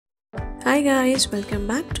Hi guys, welcome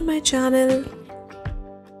back to my channel.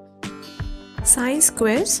 Science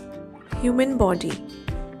quiz, human body.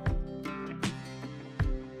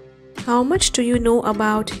 How much do you know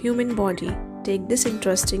about human body? Take this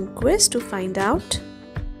interesting quiz to find out.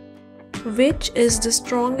 Which is the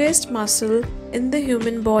strongest muscle in the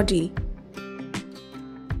human body?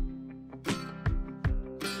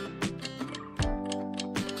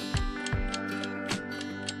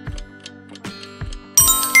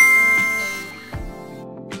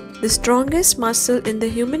 The strongest muscle in the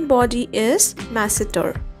human body is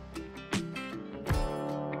masseter.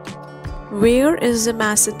 Where is the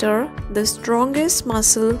masseter, the strongest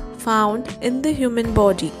muscle found in the human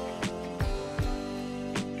body?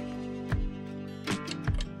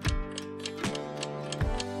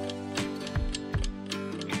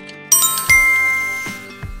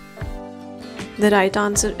 The right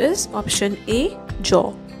answer is option A,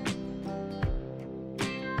 jaw.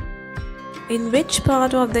 In which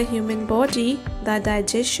part of the human body the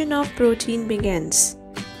digestion of protein begins?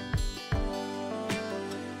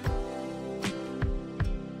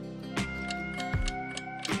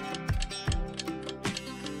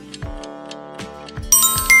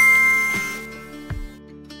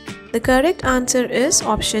 The correct answer is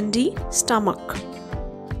option D, stomach.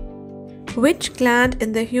 Which gland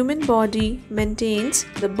in the human body maintains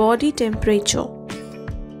the body temperature?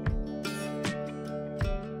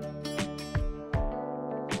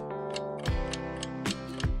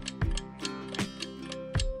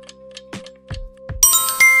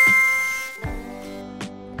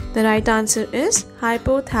 The right answer is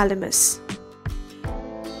hypothalamus.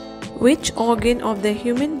 Which organ of the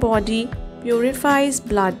human body purifies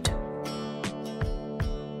blood?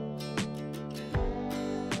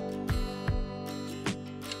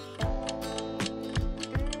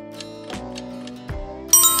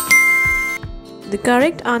 The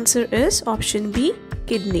correct answer is option B,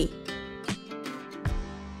 kidney.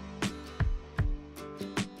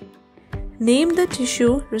 Name the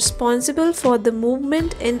tissue responsible for the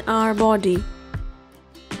movement in our body.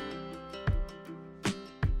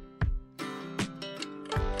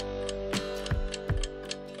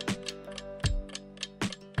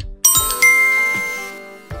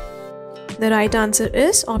 The right answer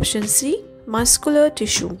is option C, muscular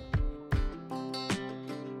tissue.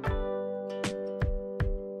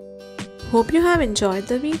 Hope you have enjoyed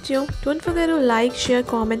the video. Don't forget to like, share,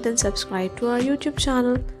 comment and subscribe to our YouTube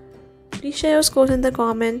channel. Please share your scores in the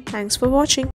comment. Thanks for watching.